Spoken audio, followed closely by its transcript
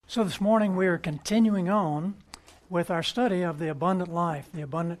So this morning we are continuing on with our study of the abundant life, the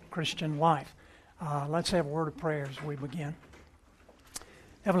abundant Christian life. Let's have a word of prayer as we begin.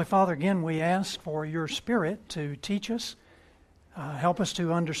 Heavenly Father, again we ask for your Spirit to teach us, help us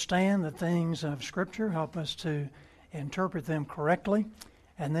to understand the things of Scripture, help us to interpret them correctly,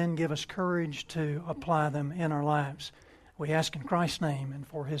 and then give us courage to apply them in our lives. We ask in Christ's name and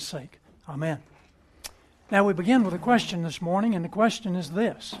for His sake. Amen. Now we begin with a question this morning, and the question is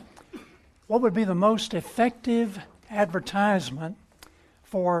this: what would be the most effective advertisement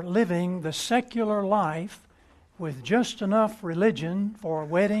for living the secular life with just enough religion for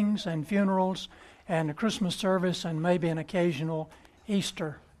weddings and funerals and a Christmas service and maybe an occasional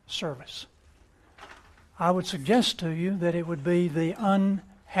Easter service? I would suggest to you that it would be the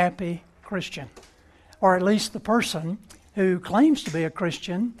unhappy Christian, or at least the person who claims to be a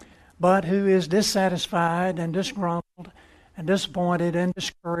Christian but who is dissatisfied and disgruntled and disappointed and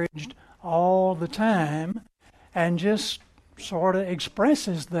discouraged all the time and just sort of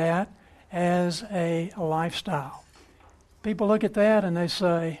expresses that as a lifestyle. People look at that and they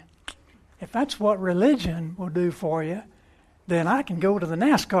say, if that's what religion will do for you, then I can go to the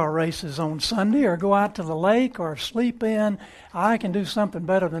NASCAR races on Sunday or go out to the lake or sleep in. I can do something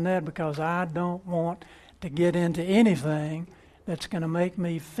better than that because I don't want to get into anything that's going to make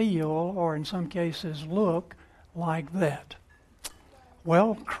me feel, or in some cases look, like that.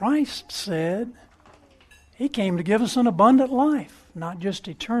 Well, Christ said He came to give us an abundant life, not just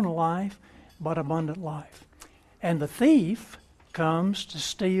eternal life, but abundant life. And the thief comes to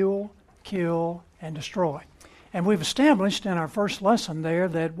steal, kill, and destroy. And we've established in our first lesson there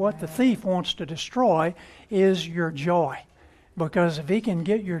that what the thief wants to destroy is your joy. Because if he can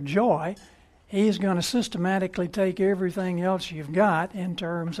get your joy, he's going to systematically take everything else you've got in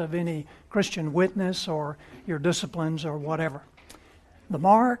terms of any Christian witness or your disciplines or whatever. The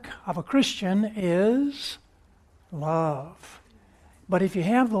mark of a Christian is love. But if you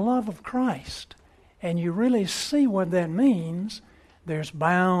have the love of Christ and you really see what that means, there's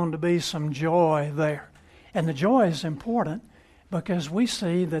bound to be some joy there. And the joy is important because we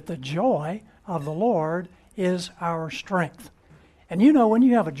see that the joy of the Lord is our strength. And you know, when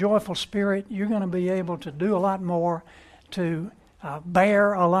you have a joyful spirit, you're going to be able to do a lot more, to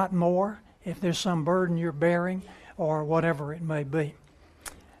bear a lot more if there's some burden you're bearing or whatever it may be.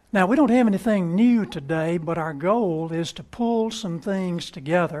 Now, we don't have anything new today, but our goal is to pull some things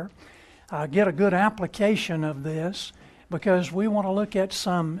together, get a good application of this, because we want to look at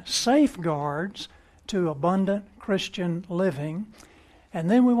some safeguards to abundant Christian living,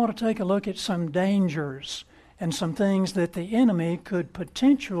 and then we want to take a look at some dangers and some things that the enemy could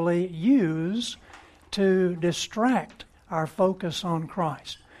potentially use to distract our focus on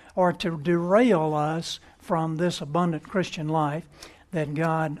Christ or to derail us from this abundant Christian life that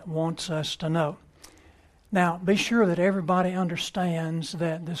God wants us to know. Now, be sure that everybody understands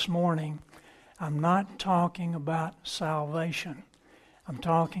that this morning I'm not talking about salvation. I'm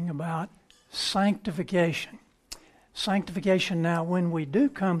talking about sanctification. Sanctification, now, when we do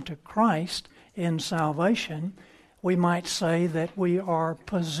come to Christ in salvation, we might say that we are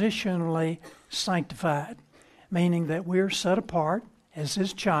positionally sanctified, meaning that we're set apart as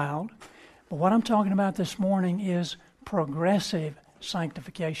His child. But what I'm talking about this morning is progressive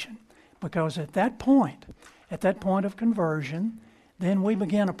sanctification, because at that point of conversion, then we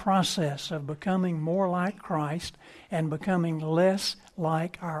begin a process of becoming more like Christ and becoming less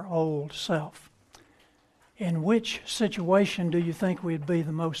like our old self. In which situation do you think we'd be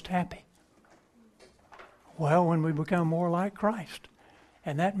the most happy? Well, when we become more like Christ.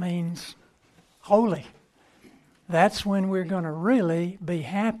 And that means holy. That's when we're going to really be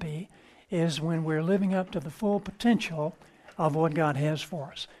happy, is when we're living up to the full potential of what God has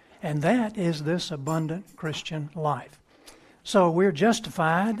for us. And that is this abundant Christian life. So we're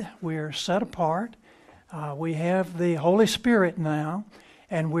justified, we're set apart, we have the Holy Spirit now,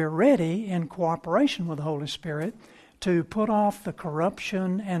 and we're ready in cooperation with the Holy Spirit to put off the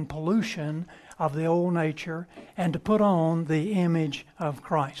corruption and pollution of the old nature and to put on the image of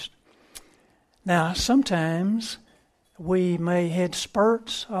Christ. Now, sometimes we may hit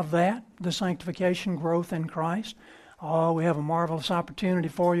spurts of that, the sanctification growth in Christ. Oh, we have a marvelous opportunity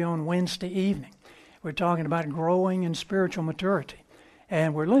for you on Wednesday evening. We're talking about growing in spiritual maturity.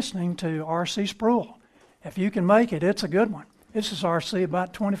 And we're listening to R.C. Sproul. If you can make it, it's a good one. This is R.C.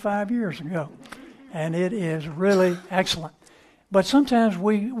 about 25 years ago. And it is really excellent. But sometimes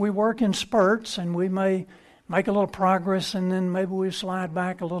we work in spurts, and we may make a little progress, and then maybe we slide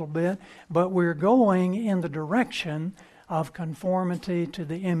back a little bit. But we're going in the direction of conformity to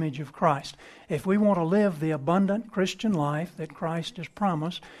the image of Christ. If we want to live the abundant Christian life that Christ has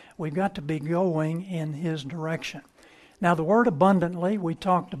promised, we've got to be going in His direction. Now, the word abundantly we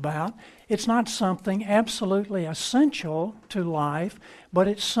talked about, it's not something absolutely essential to life, but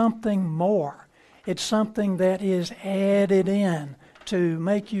it's something more. It's something that is added in to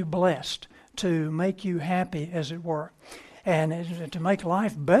make you blessed, to make you happy, as it were, and to make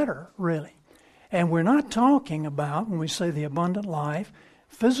life better, really. And we're not talking about, when we say the abundant life,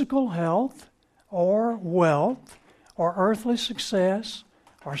 physical health or wealth or earthly success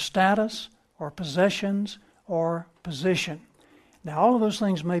or status or possessions or position. Now, all of those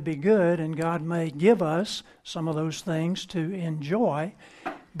things may be good, and God may give us some of those things to enjoy,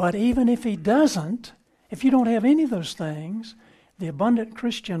 but even if He doesn't, if you don't have any of those things, the abundant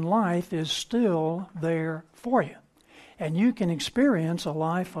Christian life is still there for you. And you can experience a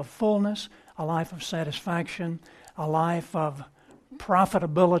life of fullness, a life of satisfaction, a life of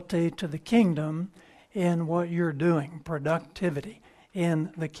profitability to the kingdom in what you're doing, productivity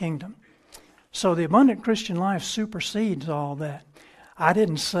in the kingdom. So the abundant Christian life supersedes all that. I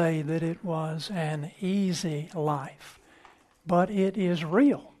didn't say that it was an easy life, but it is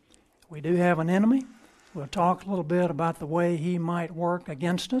real. We do have an enemy. We'll talk a little bit about the way he might work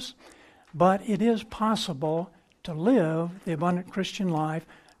against us, but it is possible to live the abundant Christian life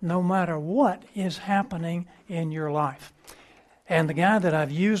no matter what is happening in your life. And the guy that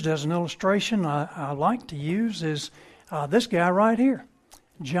I've used as an illustration I like to use is this guy right here,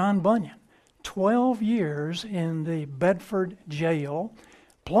 John Bunyan. 12 years in the Bedford jail,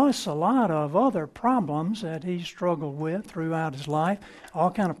 plus a lot of other problems that he struggled with throughout his life,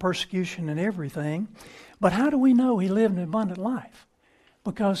 all kind of persecution and everything. But how do we know he lived an abundant life?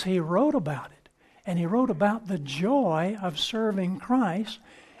 Because he wrote about it, and he wrote about the joy of serving Christ,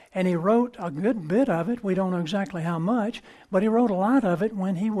 and he wrote a good bit of it, we don't know exactly how much, but he wrote a lot of it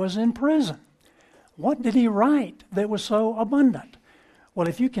when he was in prison. What did he write that was so abundant? Well,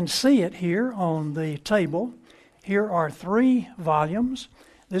 if you can see it here on the table, here are 3 volumes.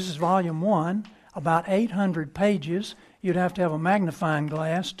 This is volume 1, about 800 pages. You'd have to have a magnifying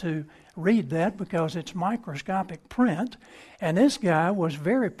glass to read that because it's microscopic print. And this guy was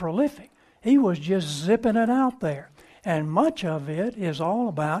very prolific. He was just zipping it out there. And much of it is all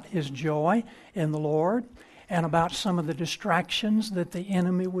about his joy in the Lord and about some of the distractions that the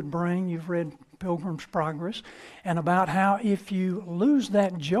enemy would bring. You've read Pilgrim's Progress, and about how if you lose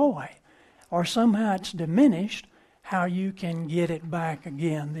that joy or somehow it's diminished, how you can get it back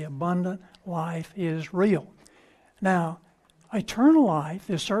again. The abundant life is real. Now, eternal life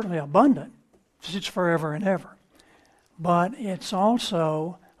is certainly abundant. It's forever and ever. But it's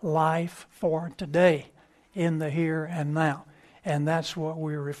also life for today in the here and now. And that's what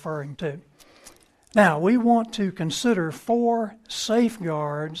we're referring to. Now, we want to consider 4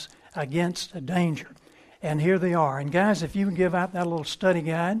 safeguards against danger. And here they are. And guys, if you would give out that little study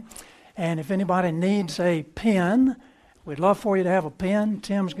guide, and if anybody needs a pen, we'd love for you to have a pen.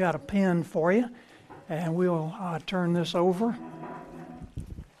 Tim's got a pen for you. And we'll turn this over.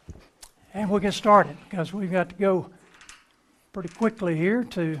 And we'll get started because we've got to go pretty quickly here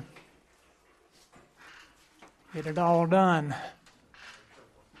to get it all done.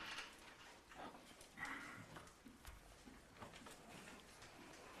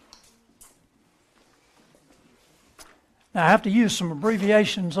 Now, I have to use some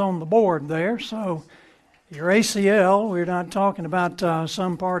abbreviations on the board there. So your ACL, we're not talking about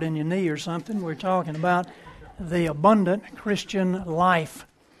some part in your knee or something. We're talking about the abundant Christian life.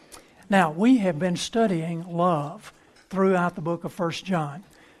 Now, we have been studying love throughout the book of 1 John.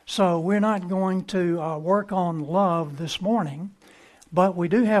 So we're not going to work on love this morning, but we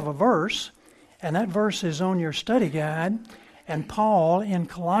do have a verse, and that verse is on your study guide. And Paul in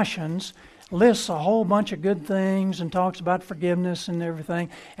Colossians lists a whole bunch of good things and talks about forgiveness and everything.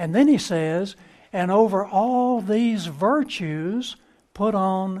 And then he says, and over all these virtues, put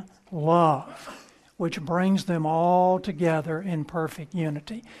on love, which brings them all together in perfect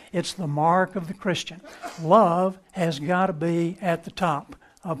unity. It's the mark of the Christian. Love has got to be at the top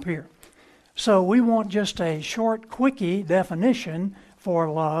up here. So we want just a short, quickie definition for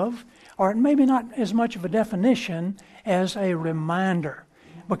love, or maybe not as much of a definition as a reminder.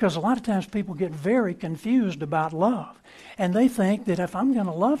 Because a lot of times people get very confused about love. And they think that if I'm going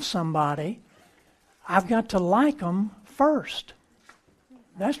to love somebody, I've got to like them first.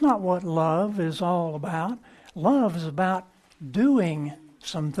 That's not what love is all about. Love is about doing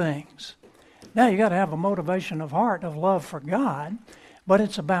some things. Now, you got to have a motivation of heart of love for God, but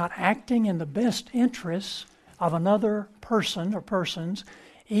it's about acting in the best interests of another person or persons,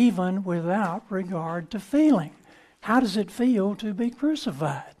 even without regard to feeling. how does it feel to be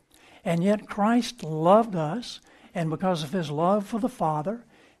crucified? And yet Christ loved us, and because of his love for the Father,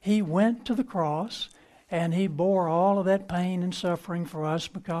 he went to the cross, and he bore all of that pain and suffering for us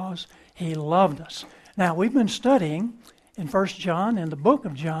because he loved us. Now, we've been studying in 1 John, in the book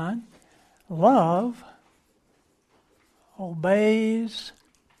of John, love obeys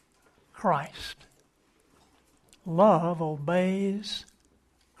Christ. Love obeys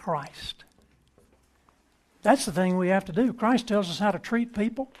Christ. That's the thing we have to do. Christ tells us how to treat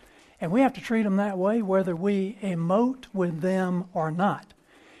people, and we have to treat them that way whether we emote with them or not.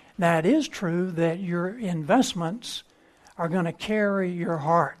 Now, it is true that your investments are going to carry your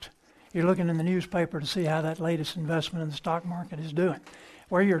heart. You're looking in the newspaper to see how that latest investment in the stock market is doing.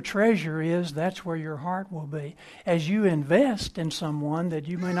 Where your treasure is, that's where your heart will be. As you invest in someone that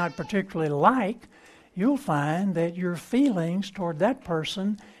you may not particularly like, you'll find that your feelings toward that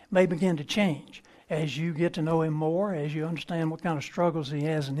person may begin to change as you get to know him more, as you understand what kind of struggles he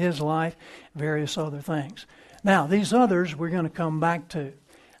has in his life, various other things. Now, these others we're going to come back to.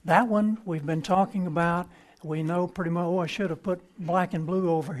 That one we've been talking about. We know pretty much, I should have put black and blue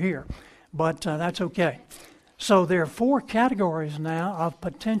over here, but that's okay. So there are 4 categories now of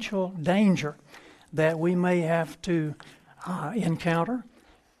potential danger that we may have to encounter.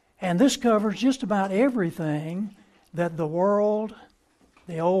 And this covers just about everything that the world,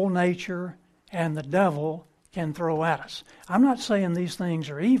 the old nature, and the devil can throw at us. I'm not saying these things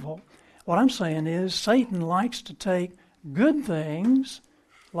are evil. What I'm saying is Satan likes to take good things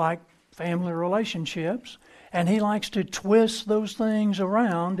like family relationships, and he likes to twist those things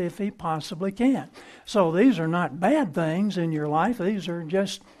around if he possibly can. So these are not bad things in your life. These are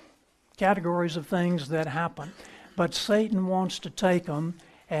just categories of things that happen. But Satan wants to take them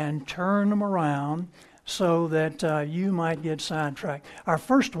and turn them around so that you might get sidetracked. Our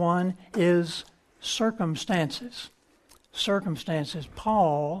first one is circumstances. Circumstances.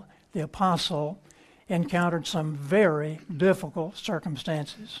 Paul, the apostle, encountered some very difficult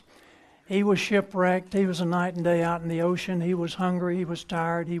circumstances. He was shipwrecked. He was a night and day out in the ocean. He was hungry. He was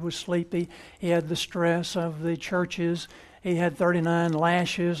tired. He was sleepy. He had the stress of the churches. He had 39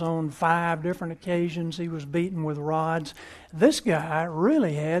 lashes on 5 different occasions. He was beaten with rods. This guy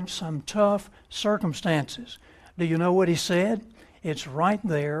really had some tough circumstances. Do you know what he said? It's right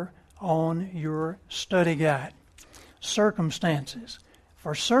there on your study guide. Circumstances.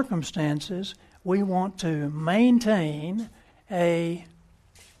 For circumstances, we want to maintain a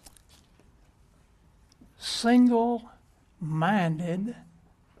single-minded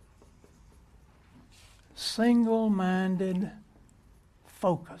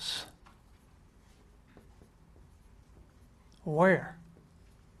focus. Where?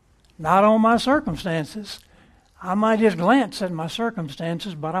 Not on my circumstances. I might just glance at my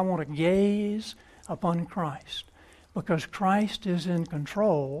circumstances, but I want to gaze upon Christ, because Christ is in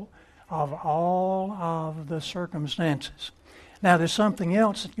control of all of the circumstances. Now, there's something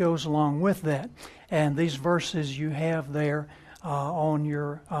else that goes along with that, and these verses you have there on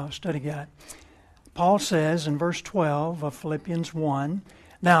your study guide. Paul says in verse 12 of Philippians 1,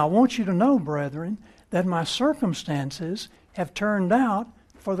 "Now I want you to know, brethren, that my circumstances have turned out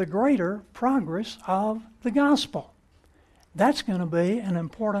for the greater progress of the gospel." That's going to be an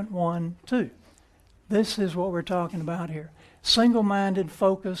important one too. This is what we're talking about here. Single-minded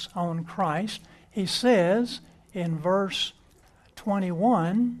focus on Christ. He says in verse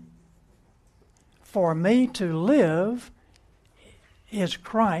 21, "For me to live is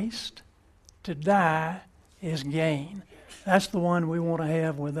Christ, to die is gain." That's the one we want to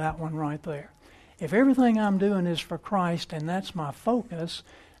have with that one right there. If everything I'm doing is for Christ and that's my focus,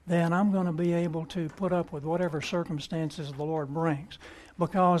 then I'm going to be able to put up with whatever circumstances the Lord brings,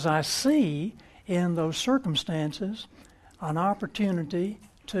 because I see in those circumstances an opportunity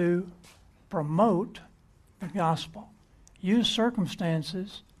to promote the gospel. Use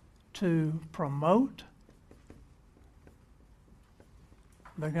circumstances to promote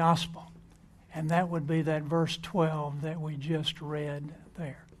the gospel. And that would be that verse 12 that we just read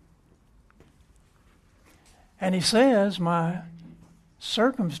there. And he says, "My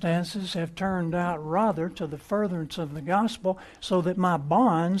circumstances have turned out rather to the furtherance of the gospel, so that my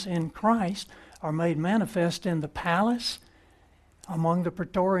bonds in Christ are made manifest in the palace, among the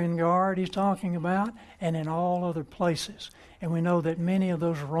Praetorian Guard he's talking about, and in all other places." And we know that many of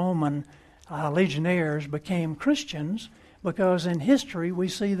those Roman legionnaires became Christians, because in history we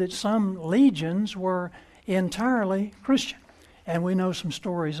see that some legions were entirely Christian. And we know some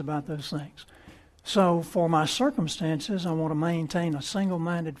stories about those things. So for my circumstances, I want to maintain a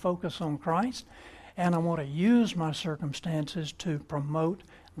single-minded focus on Christ, and I want to use my circumstances to promote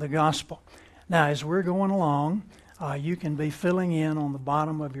the gospel. Now, as we're going along, You can be filling in on the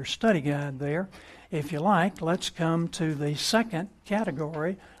bottom of your study guide there. If you like, let's come to the second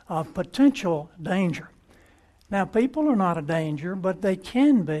category of potential danger. Now, people are not a danger, but they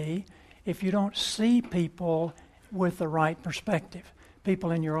can be if you don't see people with the right perspective.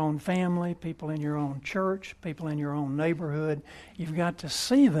 People in your own family, people in your own church, people in your own neighborhood. You've got to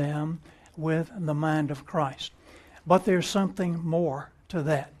see them with the mind of Christ. But there's something more to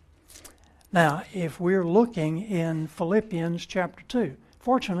that. Now, if we're looking in Philippians chapter 2,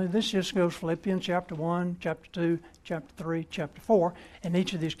 fortunately, this just goes Philippians chapter 1, chapter 2, chapter 3, chapter 4, in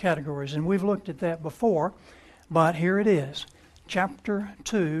each of these categories. And we've looked at that before, but here it is. Chapter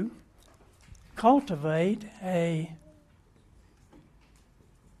 2, cultivate a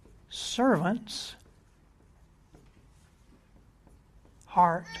servant's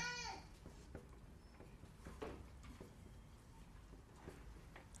heart.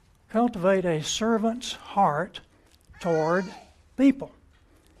 Cultivate a servant's heart toward people.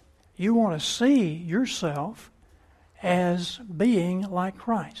 You want to see yourself as being like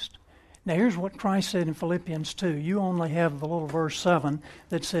Christ. Now here's what Christ said in Philippians 2. You only have the little verse 7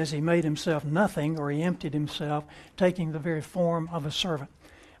 that says he made himself nothing, or he emptied himself, taking the very form of a servant.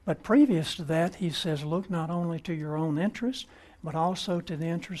 But previous to that, he says, look not only to your own interests, but also to the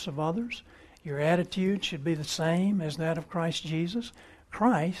interests of others. Your attitude should be the same as that of Christ Jesus.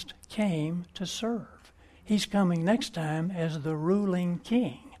 Christ came to serve. He's coming next time as the ruling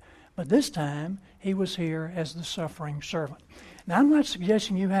king. But this time, he was here as the suffering servant. Now, I'm not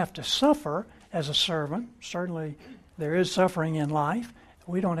suggesting you have to suffer as a servant. Certainly, there is suffering in life.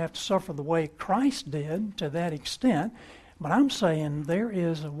 We don't have to suffer the way Christ did to that extent. But I'm saying there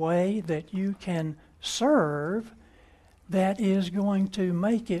is a way that you can serve that is going to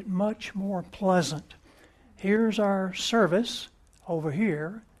make it much more pleasant. Here's our service over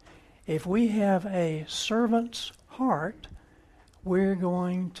here. If we have a servant's heart, we're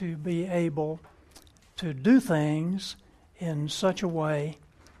going to be able to do things in such a way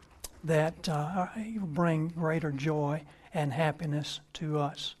that bring greater joy and happiness to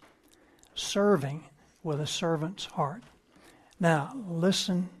us. Serving with a servant's heart. Now,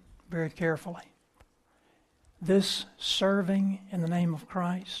 listen very carefully. This serving in the name of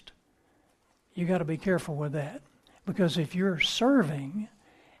Christ, you got to be careful with that. Because if you're serving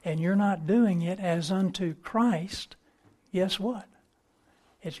and you're not doing it as unto Christ, guess what?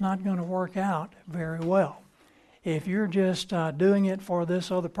 It's not going to work out very well. If you're just doing it for this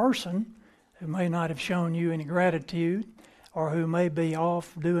other person who may not have shown you any gratitude, or who may be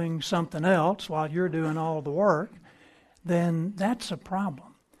off doing something else while you're doing all the work, then that's a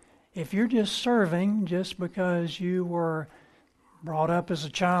problem. If you're just serving just because you were brought up as a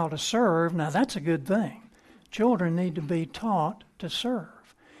child to serve, now that's a good thing. Children need to be taught to serve.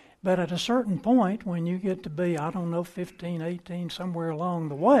 But at a certain point, when you get to be, 15, 18, somewhere along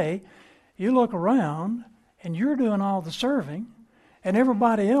the way, you look around and you're doing all the serving, and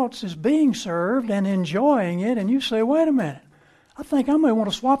everybody else is being served and enjoying it, and you say, wait a minute, I think I may want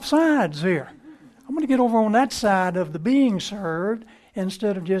to swap sides here. I'm going to get over on that side of the being served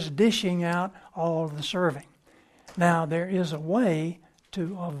instead of just dishing out all of the serving. Now, there is a way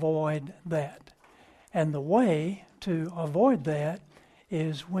to avoid that. And the way to avoid that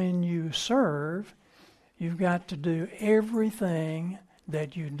is when you serve, you've got to do everything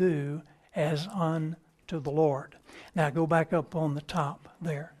that you do as unto the Lord. Now, go back up on the top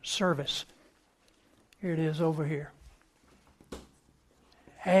there, service. Here it is over here.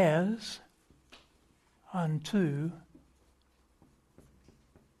 As unto,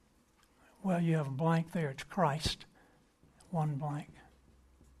 well, you have a blank there. It's Christ. One blank.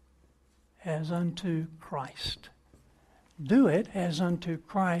 As unto Christ. Do it as unto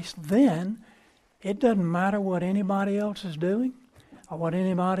Christ. Then it doesn't matter what anybody else is doing or what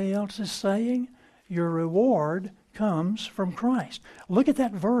anybody else is saying. Your reward comes from Christ. Look at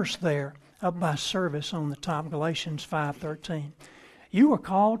that verse there up by service on the top, Galatians 5:13. You are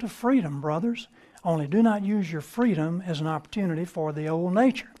called to freedom, brothers. Only do not use your freedom as an opportunity for the old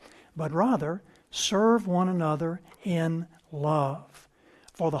nature, but rather serve one another in love.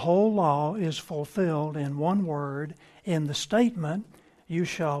 For the whole law is fulfilled in one word, in the statement, you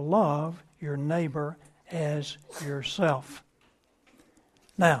shall love your neighbor as yourself.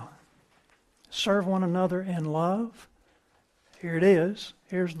 Now, serve one another in love. Here it is.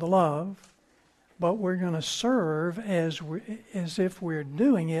 Here's the love. But we're going to serve as if we're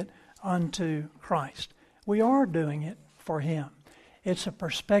doing it unto Christ. We are doing it for Him. It's a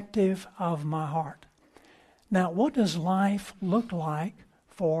perspective of my heart. Now, what does life look like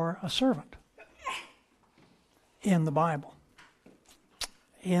for a servant in the Bible?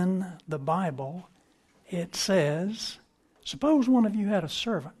 In the Bible, it says, suppose one of you had a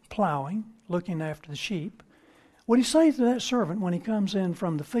servant plowing, looking after the sheep. Would he say to that servant when he comes in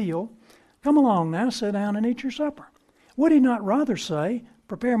from the field, come along now, sit down and eat your supper? Would he not rather say,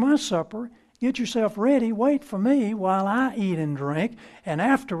 prepare my supper, get yourself ready, wait for me while I eat and drink, and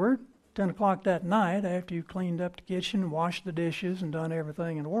afterward, 10 o'clock that night, after you've cleaned up the kitchen, washed the dishes, and done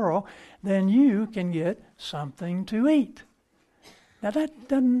everything in the world, then you can get something to eat. Now that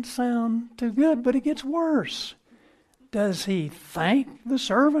doesn't sound too good, but it gets worse. Does he thank the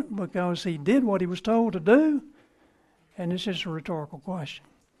servant because he did what he was told to do? And it's just a rhetorical question.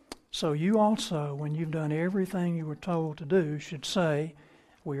 So you also, when you've done everything you were told to do, should say,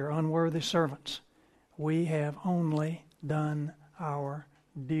 we are unworthy servants. We have only done our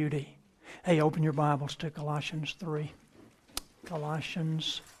duty. Hey, open your Bibles to Colossians 3.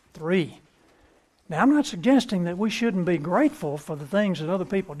 Colossians 3. Now, I'm not suggesting that we shouldn't be grateful for the things that other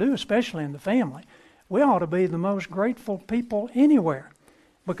people do, especially in the family. We ought to be the most grateful people anywhere,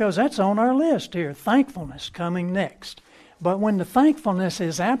 because that's on our list here, thankfulness coming next. But when the thankfulness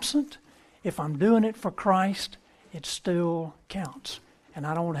is absent, if I'm doing it for Christ, it still counts. And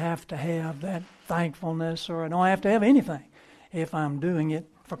I don't have to have that thankfulness, or I don't have to have anything if I'm doing it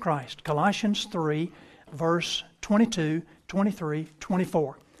for Christ. Colossians 3, verse 22, 23,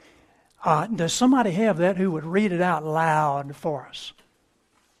 24. Does somebody have that who would read it out loud for us?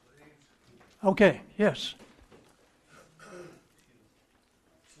 Okay, yes.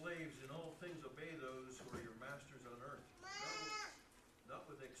 Slaves, in all things obey those who are your masters on earth, not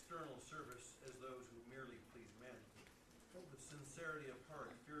with external service as those who merely please men, but with sincerity of heart,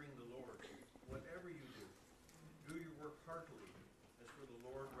 fearing the Lord. Whatever you do your work heartily, as for the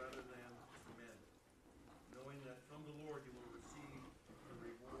Lord rather than for men, knowing that from the Lord you will receive the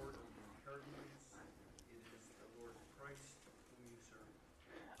reward of the inheritance. It is the Lord Christ whom you serve.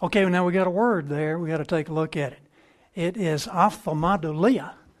 Okay, now we got a word there. We got to take a look at it. It is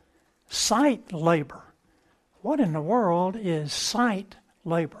ophthalmodulia, sight labor. What in the world is sight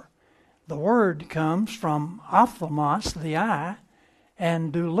labor? The word comes from ophthalmos, the eye,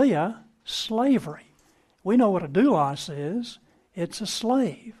 and doulia, slavery. We know what a doulos is. It's a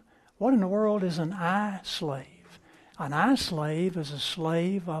slave. What in the world is an eye slave? An eye slave is a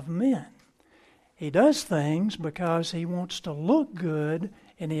slave of men. He does things because he wants to look good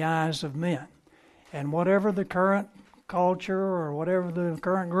in the eyes of men. And whatever the current culture or whatever the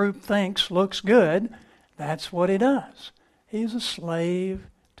current group thinks looks good, that's what he does. He's a slave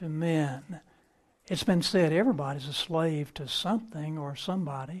to men. It's been said everybody's a slave to something or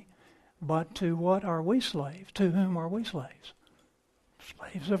somebody, but to what are we slaves? To whom are we slaves?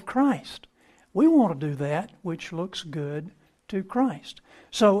 Slaves of Christ. We want to do that which looks good to Christ.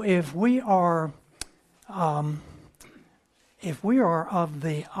 So if we are of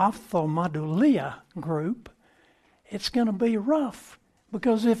the ophthalmodulia group, it's going to be rough.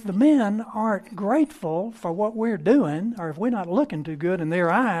 Because if the men aren't grateful for what we're doing, or if we're not looking too good in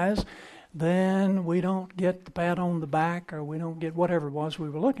their eyes, then we don't get the pat on the back, or we don't get whatever it was we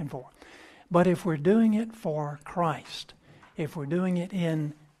were looking for. But if we're doing it for Christ, if we're doing it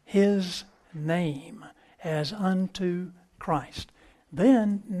in His name, as unto Christ,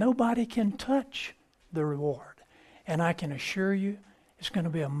 then nobody can touch the reward. And I can assure you, it's going to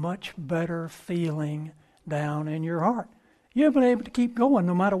be a much better feeling down in your heart. You'll be able to keep going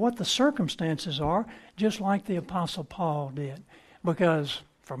no matter what the circumstances are, just like the Apostle Paul did. Because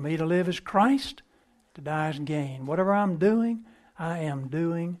for me to live is Christ, to die is gain. Whatever I'm doing, I am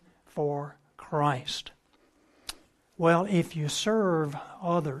doing for Christ. Well, if you serve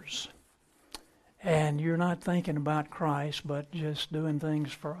others and you're not thinking about Christ, but just doing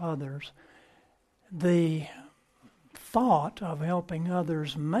things for others, the thought of helping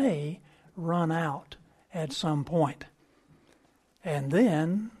others may run out at some point. And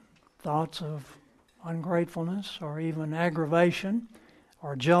then thoughts of ungratefulness or even aggravation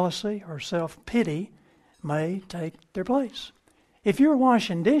or jealousy or self-pity may take their place. If you're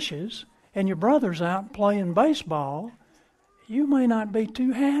washing dishes and your brother's out playing baseball, you may not be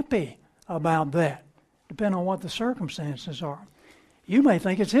too happy about that, depending on what the circumstances are. You may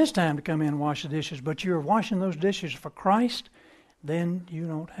think it's his time to come in and wash the dishes, but you're washing those dishes for Christ, then you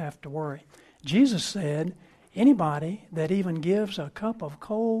don't have to worry. Jesus said, anybody that even gives a cup of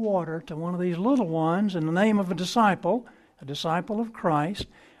cold water to one of these little ones in the name of a disciple of Christ,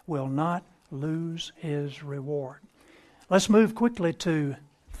 will not lose his reward. Let's move quickly to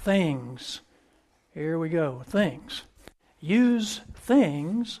things. Here we go, things. Use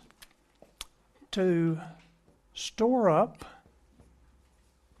things to store up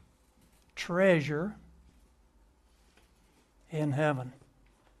treasure in heaven.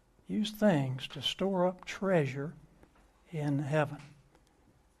 Use things to store up treasure in heaven.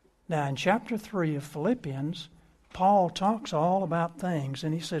 Now, in chapter 3 of Philippians, Paul talks all about things,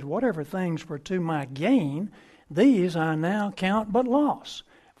 and he said, whatever things were to my gain, these I now count but loss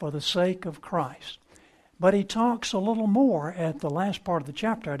for the sake of Christ. But he talks a little more at the last part of the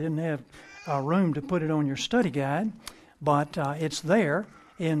chapter. I didn't have room to put it on your study guide, but it's there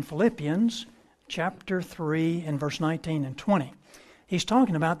in Philippians chapter 3 and verse 19 and 20. He's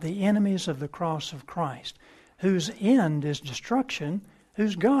talking about the enemies of the cross of Christ, whose end is destruction,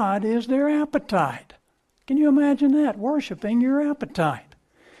 whose God is their appetite. Can you imagine that? Worshiping your appetite.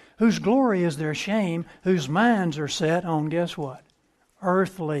 Whose glory is their shame, whose minds are set on, guess what?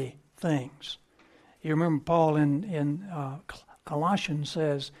 Earthly things. You remember Paul in Colossians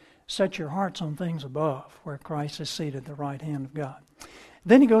says, set your hearts on things above, where Christ is seated at the right hand of God.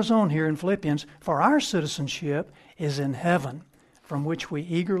 Then he goes on here in Philippians, for our citizenship is in heaven, from which we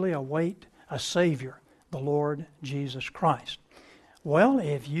eagerly await a Savior, the Lord Jesus Christ. Well,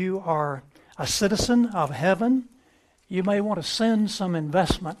 if you are a citizen of heaven, you may want to send some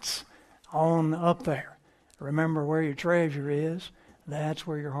investments on up there. Remember, where your treasure is, that's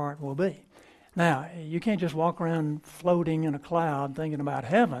where your heart will be. Now, you can't just walk around floating in a cloud thinking about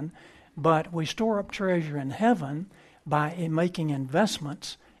heaven, but we store up treasure in heaven by making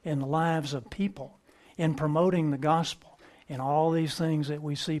investments in the lives of people, in promoting the gospel, in all these things that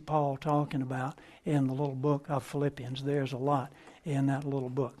we see Paul talking about in the little book of Philippians. There's a lot in that little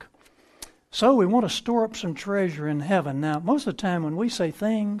book. So we want to store up some treasure in heaven. Now, most of the time when we say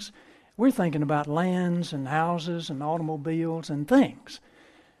things, we're thinking about lands and houses and automobiles and things.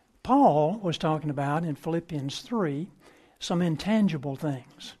 Paul was talking about in Philippians 3 some intangible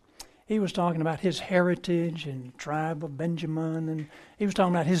things. He was talking about his heritage and tribe of Benjamin, and he was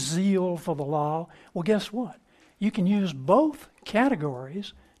talking about his zeal for the law. Well, guess what? You can use both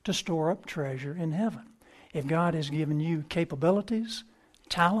categories to store up treasure in heaven. If God has given you capabilities,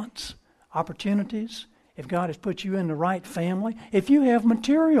 talents, opportunities, if God has put you in the right family, if you have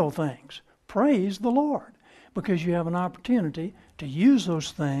material things, praise the Lord, because you have an opportunity to use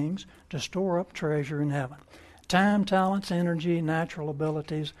those things to store up treasure in heaven. Time, talents, energy, natural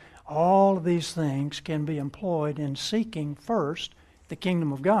abilities, all of these things can be employed in seeking first the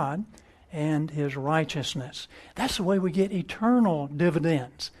kingdom of God and His righteousness. That's the way we get eternal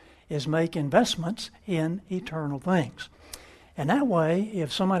dividends, is make investments in eternal things. And that way,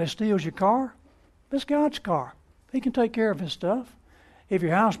 if somebody steals your car, it's God's car. He can take care of His stuff. If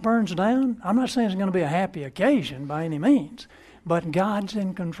your house burns down, I'm not saying it's going to be a happy occasion by any means, but God's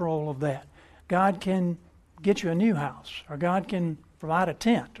in control of that. God can get you a new house, or God can provide a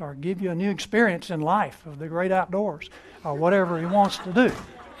tent, or give you a new experience in life of the great outdoors, or whatever He wants to do.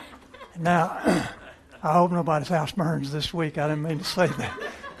 Now, I hope nobody's house burns this week. I didn't mean to say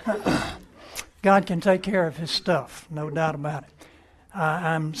that. God can take care of His stuff, no doubt about it.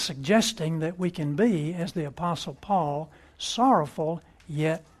 I'm suggesting that we can be, as the Apostle Paul, sorrowful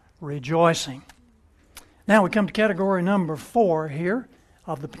yet rejoicing. Now we come to category number 4 here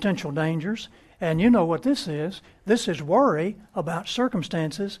of the potential dangers. And you know what this is. This is worry about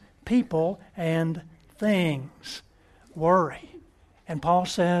circumstances, people, and things. Worry. And Paul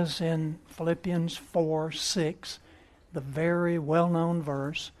says in Philippians 4:6, the very well-known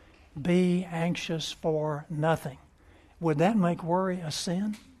verse, be anxious for nothing. Would that make worry a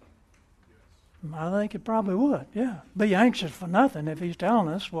sin? I think it probably would, yeah. Be anxious for nothing. If He's telling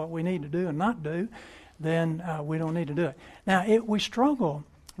us what we need to do and not do, then we don't need to do it. Now, we struggle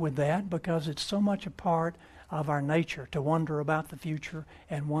with that because it's so much a part of our nature to wonder about the future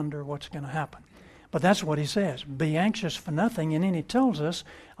and wonder what's going to happen. But that's what he says, be anxious for nothing, and then he tells us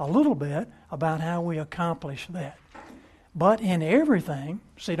a little bit about how we accomplish that. But in everything,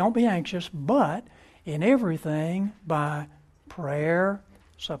 see, don't be anxious, but in everything by prayer,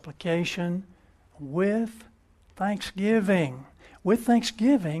 supplication, with thanksgiving. With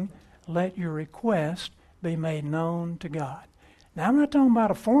thanksgiving, let your request be made known to God. Now, I'm not talking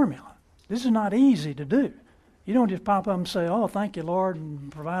about a formula. This is not easy to do. You don't just pop up and say, oh, thank you, Lord,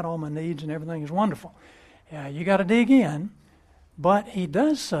 and provide all my needs and everything is wonderful. You got to dig in. But he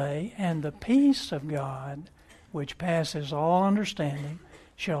does say, and the peace of God, which passes all understanding,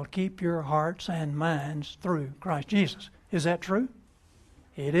 shall keep your hearts and minds through Christ Jesus. Is that true?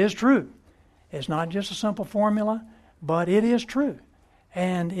 It is true. It's not just a simple formula, but it is true.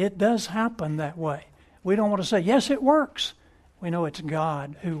 And it does happen that way. We don't want to say, yes, it works. We know it's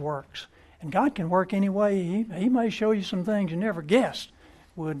God who works. And God can work any way. He may show you some things you never guessed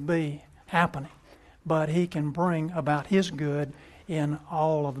would be happening. But He can bring about His good in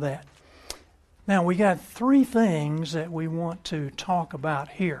all of that. Now, we got 3 things that we want to talk about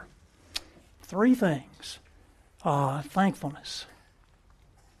here. 3 things. Thankfulness.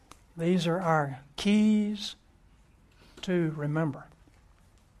 These are our keys to remember.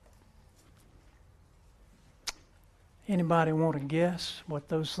 Anybody want to guess what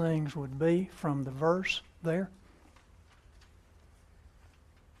those things would be from the verse there?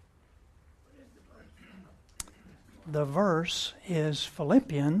 The verse is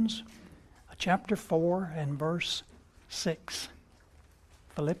Philippians chapter 4 and verse 6.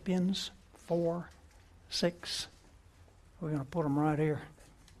 Philippians 4, 6. We're going to put them right here.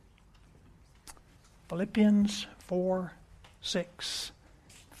 Philippians 4, 6.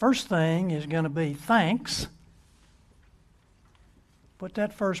 First thing is going to be thanks. Put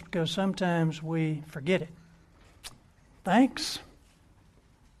that first because sometimes we forget it. Thanks.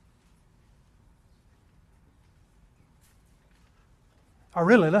 Or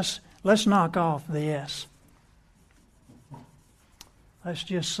really, let's knock off the S. Let's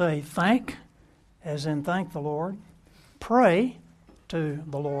just say thank, as in thank the Lord. Pray to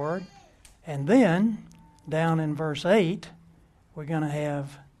the Lord. And then, down in verse 8, we're going to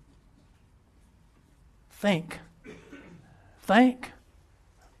have think. Thank,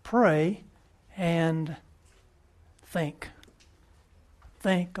 pray, and think.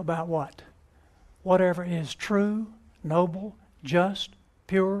 Think about what? Whatever is true, noble, just,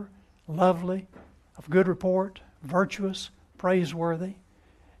 pure, lovely, of good report, virtuous, praiseworthy.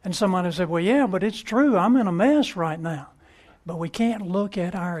 And somebody said, well, yeah, but it's true. I'm in a mess right now. But we can't look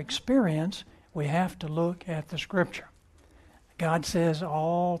at our experience. We have to look at the Scripture. God says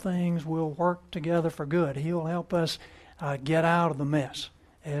all things will work together for good. He'll help us get out of the mess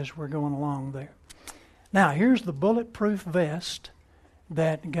as we're going along there. Now, here's the bulletproof vest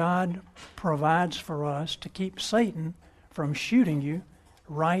that God provides for us to keep Satan from shooting you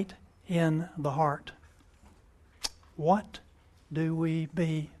right in the heart. What do we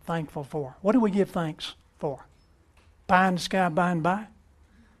be thankful for? What do we give thanks for? Pie in the sky by and by?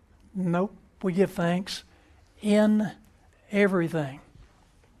 Nope. We give thanks in everything.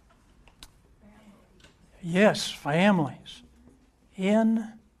 Yes, families.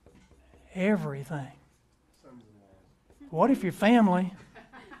 In everything. What if your family...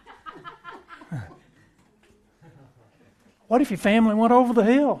 What if your family went over the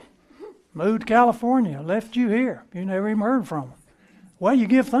hill, moved to California, left you here? You never even heard from them. Well, you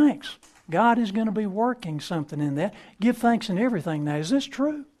give thanks. God is going to be working something in that. Give thanks in everything. Now, is this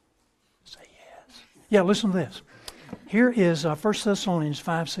true? Say yes. Yeah, listen to this. Here is 1 Thessalonians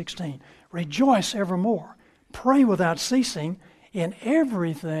 5:16. Rejoice evermore. Pray without ceasing. In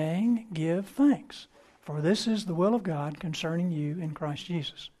everything give thanks. For this is the will of God concerning you in Christ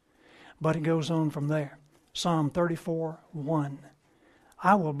Jesus. But it goes on from there. Psalm 34:1.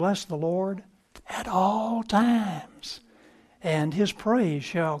 I will bless the Lord at all times, and His praise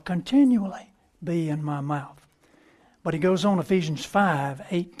shall continually be in my mouth. But he goes on, Ephesians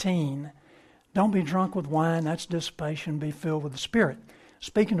 5:18. Don't be drunk with wine, that's dissipation. Be filled with the Spirit.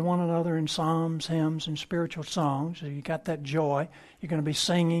 Speaking to one another in psalms, hymns, and spiritual songs. So you got that joy. You're going to be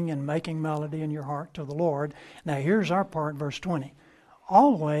singing and making melody in your heart to the Lord. Now here's our part, verse 20.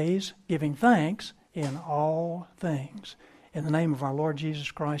 Always giving thanks in all things, in the name of our Lord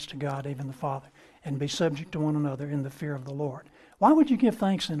Jesus Christ to God, even the Father, and be subject to one another in the fear of the Lord. Why would you give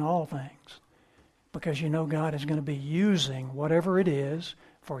thanks in all things? Because you know God is going to be using whatever it is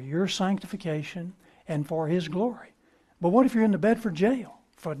for your sanctification and for His glory. But what if you're in the Bedford jail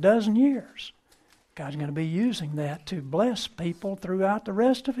for a dozen years? God's going to be using that to bless people throughout the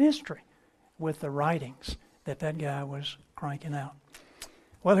rest of history with the writings that guy was cranking out.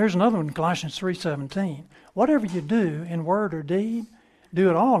 Well, here's another one, Colossians 3:17. Whatever you do in word or deed, do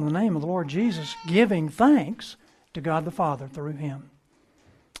it all in the name of the Lord Jesus, giving thanks to God the Father through Him.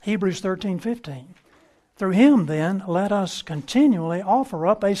 Hebrews 13:15. Through Him, then, let us continually offer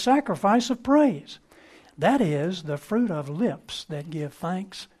up a sacrifice of praise. That is the fruit of lips that give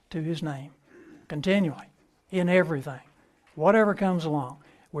thanks to His name. Continually, in everything, whatever comes along.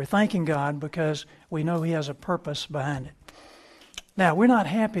 We're thanking God because we know He has a purpose behind it. Now, we're not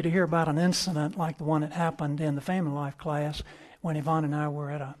happy to hear about an incident like the one that happened in the family life class when Yvonne and I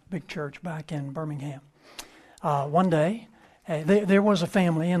were at a big church back in Birmingham. One day, there was a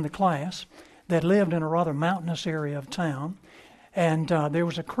family in the class that lived in a rather mountainous area of town, and there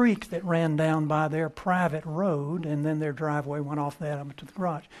was a creek that ran down by their private road, and then their driveway went off that up to the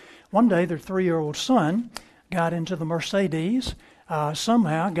garage. One day, their 3-year-old son got into the Mercedes,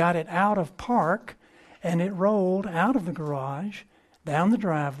 somehow got it out of park, and it rolled out of the garage, down the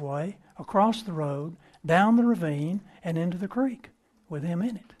driveway, across the road, down the ravine, and into the creek with him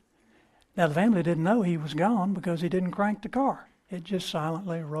in it. Now, the family didn't know he was gone because he didn't crank the car It just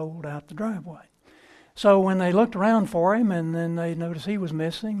silently rolled out the driveway. So when they looked around for him, and then they noticed he was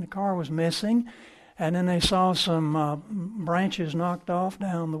missing, the car was missing, and then they saw some branches knocked off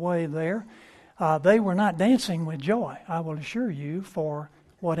down the way there, they were not dancing with joy, I will assure you, for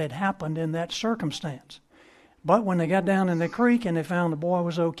what had happened in that circumstance. But when they got down in the creek and they found the boy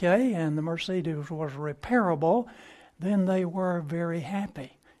was okay and the Mercedes was repairable, then they were very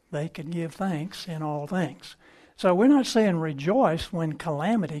happy. They could give thanks in all things. So we're not saying rejoice when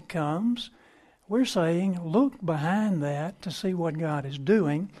calamity comes. We're saying look behind that to see what God is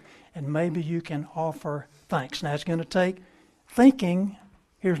doing, and maybe you can offer thanks. Now it's going to take thinking.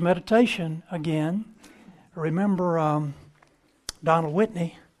 Here's meditation again. Remember Donald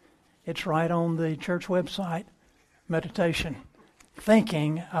Whitney. It's right on the church website. Meditation.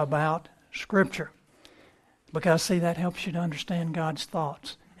 Thinking about Scripture. Because, see, that helps you to understand God's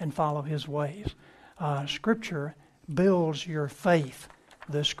thoughts and follow His ways. Scripture builds your faith.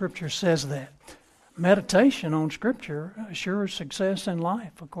 The Scripture says that. Meditation on Scripture assures success in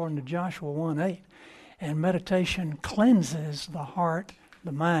life, according to Joshua 1:8. And meditation cleanses the heart,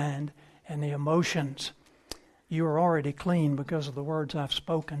 the mind, and the emotions. You are already clean because of the words I've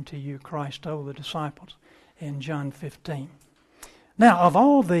spoken to you, Christ told the disciples in John 15. Now, of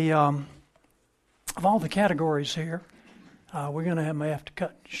all the categories here, we're going to may have to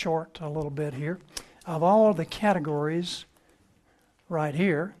cut short a little bit here. Of all the categories right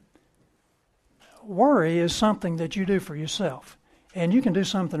here, worry is something that you do for yourself, and you can do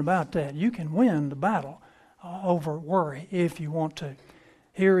something about that. You can win the battle over worry if you want to.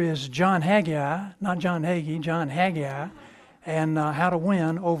 Here is John Haggai, not John Hagee, John Haggai, and How to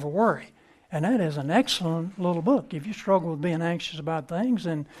Win Over Worry. And that is an excellent little book. If you struggle with being anxious about things,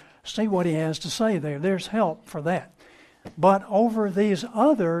 then see what he has to say there. There's help for that. But over these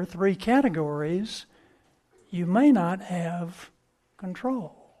other three categories, you may not have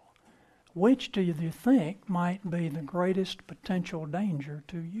control. Which do you think might be the greatest potential danger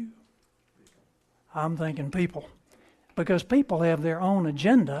to you? I'm thinking people. Because people have their own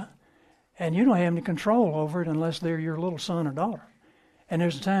agenda, and you don't have any control over it unless they're your little son or daughter. And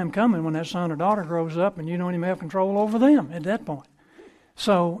there's a time coming when that son or daughter grows up and you don't even have control over them at that point.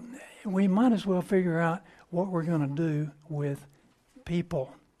 So we might as well figure out what we're going to do with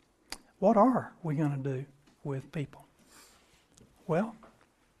people. What are we going to do with people? Well,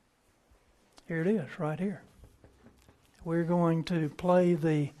 here it is right here. We're going to play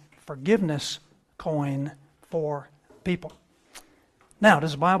the forgiveness coin for people. Now,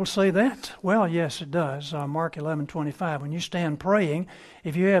 does the Bible say that? Well, yes, it does. Mark 11:25. When you stand praying,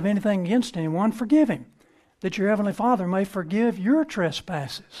 if you have anything against anyone, forgive him, that your heavenly Father may forgive your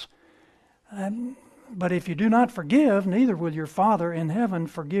trespasses. But if you do not forgive, neither will your Father in heaven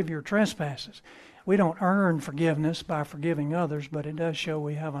forgive your trespasses. We don't earn forgiveness by forgiving others, but it does show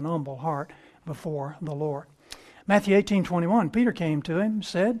we have an humble heart before the Lord. Matthew 18:21. Peter came to him and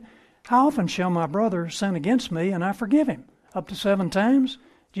said, "How often shall my brother sin against me and I forgive him? Up to 7 times?"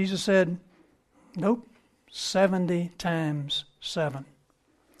 Jesus said, "Nope, 70 times 7.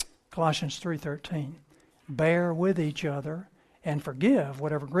 Colossians 3:13. Bear with each other and forgive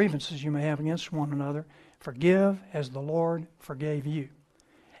whatever grievances you may have against one another. Forgive as the Lord forgave you.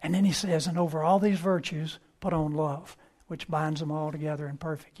 And then he says, and over all these virtues, put on love, which binds them all together in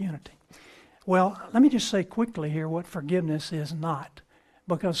perfect unity. Well, let me just say quickly here what forgiveness is not.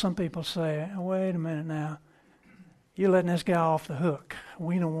 Because some people say, wait a minute now, you're letting this guy off the hook.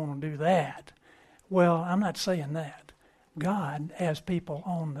 We don't want to do that. Well, I'm not saying that. God has people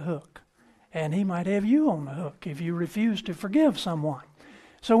on the hook. And he might have you on the hook if you refuse to forgive someone.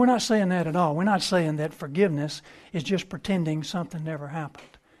 So we're not saying that at all. We're not saying that forgiveness is just pretending something never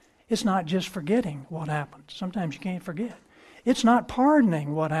happened. It's not just forgetting what happened. Sometimes you can't forget. It's not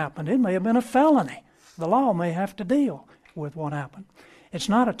pardoning what happened. It may have been a felony. The law may have to deal with what happened. It's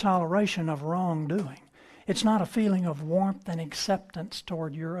not a toleration of wrongdoing. It's not a feeling of warmth and acceptance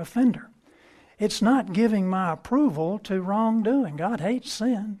toward your offender. It's not giving my approval to wrongdoing. God hates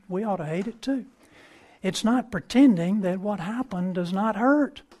sin. We ought to hate it too. It's not pretending that what happened does not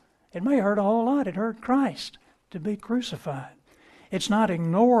hurt. It may hurt a whole lot. It hurt Christ to be crucified. It's not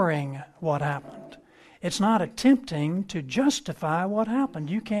ignoring what happened. It's not attempting to justify what happened.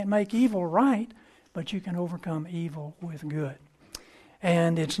 You can't make evil right, but you can overcome evil with good.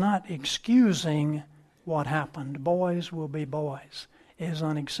 And it's not excusing what happened. Boys will be boys. It is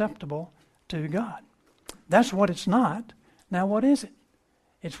unacceptable to God. That's what it's not. Now what is it?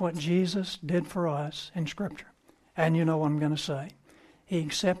 It's what Jesus did for us in Scripture. And you know what I'm going to say. He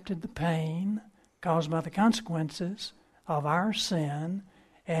accepted the pain caused by the consequences of our sin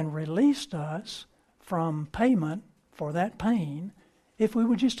and released us from payment for that pain if we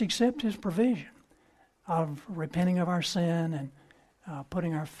would just accept His provision of repenting of our sin and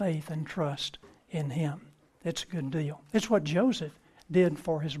putting our faith and trust in Him. It's a good deal. It's what Joseph did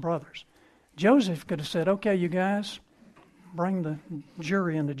for his brothers. Joseph could have said, okay, you guys, bring the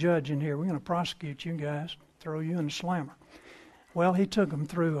jury and the judge in here. We're going to prosecute you guys, throw you in the slammer. Well, he took them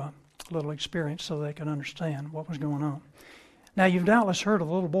through a little experience so they could understand what was going on. Now, you've doubtless heard a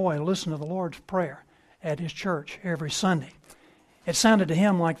little boy listen to the Lord's Prayer at his church every Sunday. It sounded to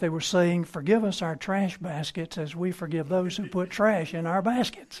him like they were saying, forgive us our trash baskets as we forgive those who put trash in our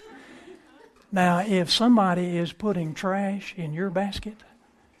baskets. Now, if somebody is putting trash in your basket,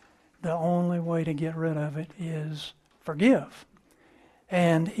 the only way to get rid of it is forgive.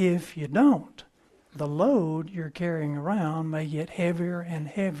 And if you don't, the load you're carrying around may get heavier and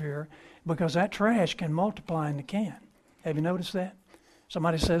heavier because that trash can multiply in the can. Have you noticed that?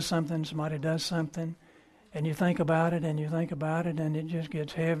 Somebody says something, somebody does something, and you think about it and you think about it, and it just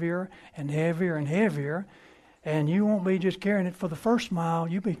gets heavier and heavier and heavier. And you won't be just carrying it for the first mile,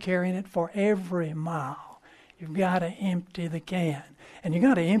 you'll be carrying it for every mile. You've got to empty the can. And you've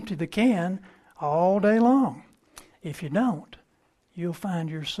got to empty the can all day long. If you don't, you'll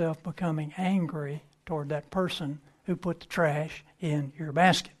find yourself becoming angry toward that person who put the trash in your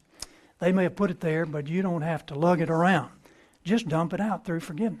basket. They may have put it there, but you don't have to lug it around. Just dump it out through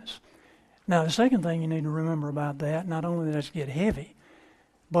forgiveness. Now, the second thing you need to remember about that, not only does it get heavy,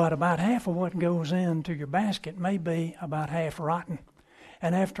 but about half of what goes into your basket may be about half rotten.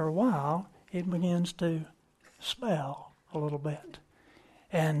 And after a while, it begins to smell a little bit.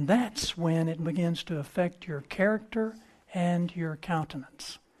 And that's when it begins to affect your character and your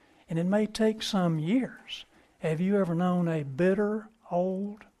countenance. And it may take some years. Have you ever known a bitter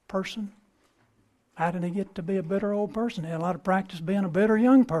old person? How did he get to be a bitter old person? He had a lot of practice being a bitter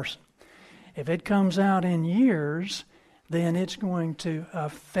young person. If it comes out in years, then it's going to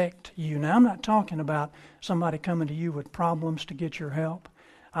affect you. Now, I'm not talking about somebody coming to you with problems to get your help.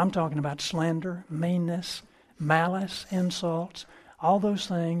 I'm talking about slander, meanness, malice, insults, all those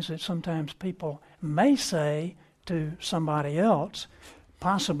things that sometimes people may say to somebody else,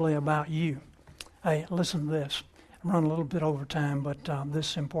 possibly about you. Hey, listen to this. I'm running a little bit over time, but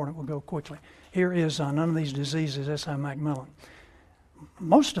this is important. We'll go quickly. Here is None of These Diseases, S.I. Macmillan.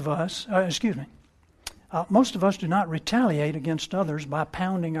 Most of us do not retaliate against others by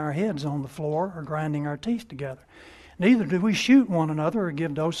pounding our heads on the floor or grinding our teeth together. Neither do we shoot one another or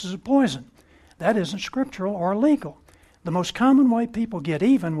give doses of poison. That isn't scriptural or legal. The most common way people get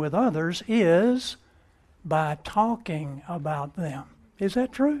even with others is by talking about them. Is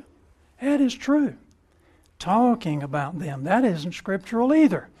that true? That is true. Talking about them. That isn't scriptural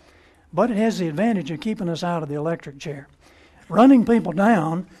either. But it has the advantage of keeping us out of the electric chair. Running people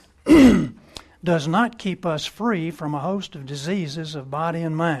down does not keep us free from a host of diseases of body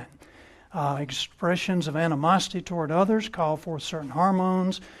and mind. Expressions of animosity toward others call forth certain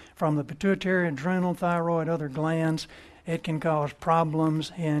hormones from the pituitary, adrenal, thyroid, other glands. It can cause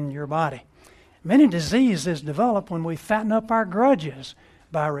problems in your body. Many diseases develop when we fatten up our grudges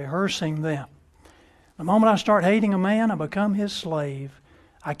by rehearsing them. The moment I start hating a man, I become his slave.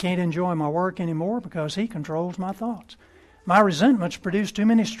 I can't enjoy my work anymore because he controls my thoughts. My resentments produce too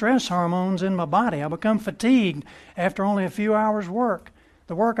many stress hormones in my body. I become fatigued after only a few hours' work.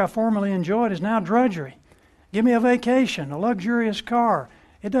 The work I formerly enjoyed is now drudgery. Give me a vacation, a luxurious car.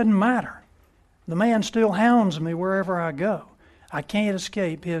 It doesn't matter. The man still hounds me wherever I go. I can't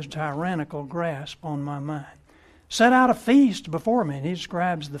escape his tyrannical grasp on my mind. Set out a feast before me, and he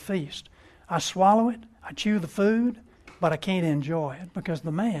describes the feast. I swallow it, I chew the food, but I can't enjoy it because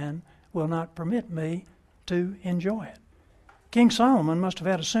the man will not permit me to enjoy it. King Solomon must have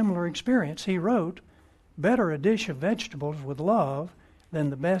had a similar experience. He wrote, "Better a dish of vegetables with love than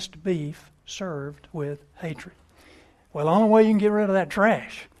the best beef served with hatred." Well, the only way you can get rid of that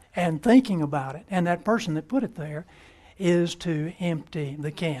trash and thinking about it and that person that put it there is to empty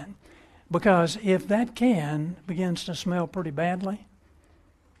the can. Because if that can begins to smell pretty badly,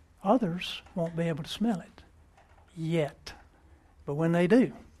 others won't be able to smell it yet. But when they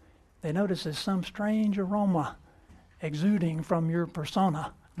do, they notice there's some strange aroma exuding from your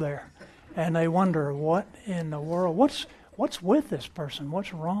persona there. And they wonder, what in the world, what's with this person?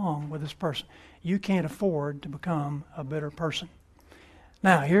 What's wrong with this person? You can't afford to become a bitter person.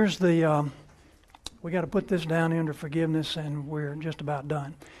 Now, here's the, we got to put this down under forgiveness, and we're just about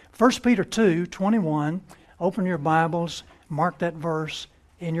done. 1 Peter 2:21, open your Bibles, mark that verse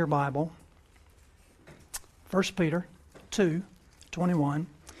in your Bible. 1 Peter 2:21,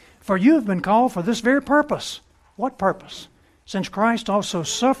 "For you have been called for this very purpose." What purpose? "Since Christ also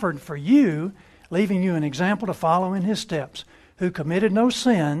suffered for you, leaving you an example to follow in his steps, who committed no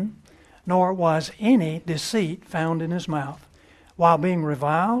sin, nor was any deceit found in his mouth. While being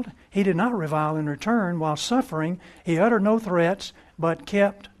reviled, he did not revile in return. While suffering, he uttered no threats, but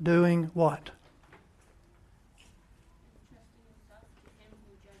kept doing what?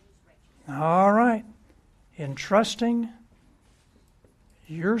 All right. Entrusting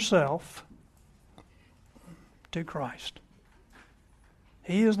yourself to Christ.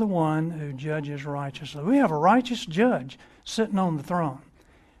 He is the one who judges righteously. We have a righteous judge sitting on the throne.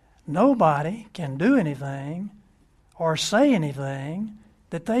 Nobody can do anything or say anything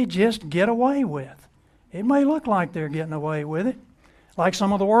that they just get away with. It may look like they're getting away with it, like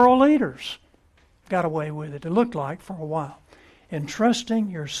some of the world leaders got away with it. It looked like for a while. Entrusting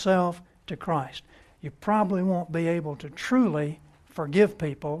yourself to Christ. You probably won't be able to truly forgive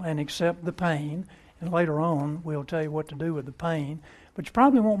people and accept the pain. And later on, we'll tell you what to do with the pain. But you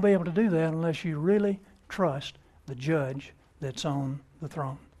probably won't be able to do that unless you really trust the judge that's on the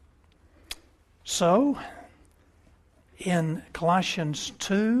throne. So, in Colossians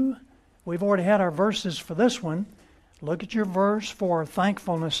 2, we've already had our verses for this one. Look at your verse for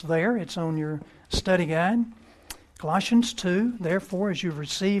thankfulness there. It's on your study guide. Colossians 2, therefore, as you've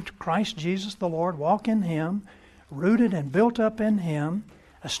received Christ Jesus the Lord, walk in Him, rooted and built up in Him,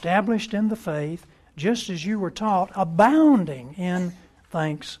 established in the faith, just as you were taught, abounding in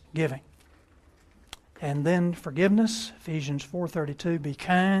thanksgiving. And then forgiveness, Ephesians 4:32, be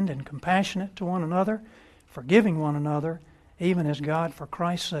kind and compassionate to one another, forgiving one another, even as God, for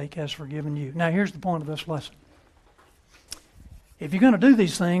Christ's sake, has forgiven you. Now, here's the point of this lesson. If you're going to do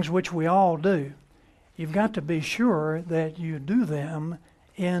these things, which we all do, you've got to be sure that you do them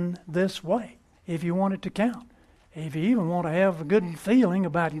in this way, if you want it to count. If you even want to have a good feeling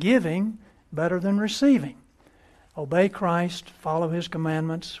about giving better than receiving. Obey Christ, follow His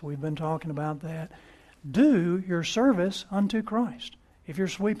commandments. We've been talking about that. Do your service unto Christ. If you're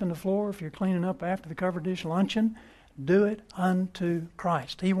sweeping the floor, if you're cleaning up after the covered dish luncheon, do it unto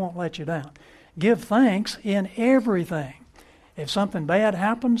Christ. He won't let you down. Give thanks in everything. If something bad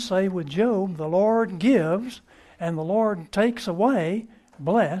happens, say with Job, the Lord gives and the Lord takes away.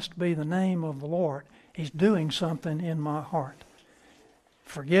 Blessed be the name of the Lord. He's doing something in my heart.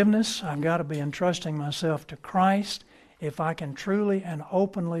 Forgiveness, I've got to be entrusting myself to Christ if I can truly and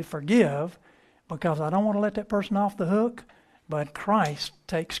openly forgive, because I don't want to let that person off the hook, but Christ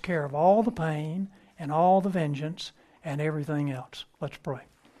takes care of all the pain and all the vengeance and everything else. Let's pray.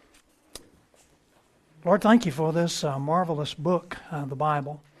 Lord, thank you for this marvelous book, the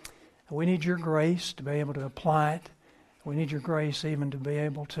Bible. We need your grace to be able to apply it. We need your grace even to be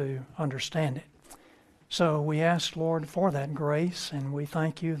able to understand it. So we ask, Lord, for that grace, and we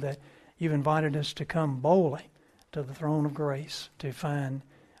thank you that you've invited us to come boldly to the throne of grace to find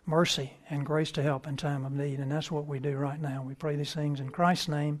mercy and grace to help in time of need. And that's what we do right now. We pray these things in Christ's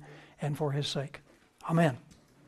name and for His sake. Amen.